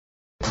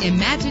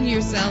Imagine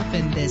yourself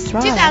in this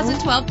Trial.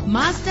 2012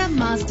 Mazda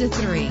Mazda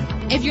 3.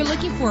 If you're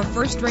looking for a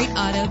first-rate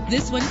auto,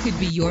 this one could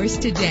be yours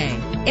today.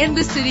 In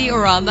the city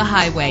or on the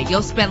highway,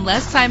 you'll spend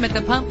less time at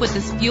the pump with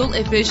this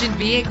fuel-efficient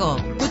vehicle.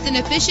 With an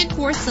efficient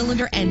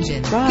 4-cylinder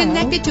engine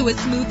connected to a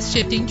smooth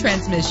shifting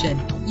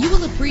transmission, you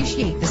will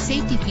appreciate the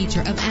safety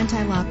feature of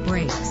anti-lock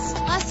brakes.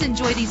 Plus,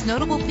 enjoy these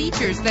notable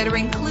features that are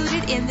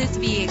included in this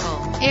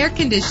vehicle: air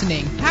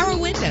conditioning, power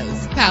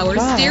windows, power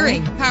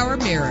steering, power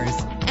mirrors,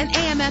 an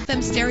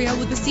AM/FM stereo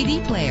with a CD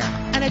player,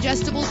 an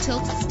adjustable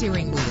tilt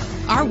steering wheel.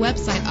 Our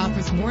website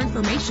offers more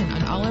information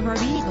on all of our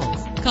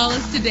vehicles. Call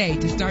us today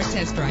to start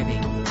test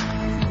driving.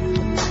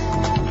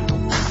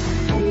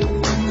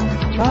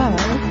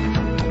 Trial.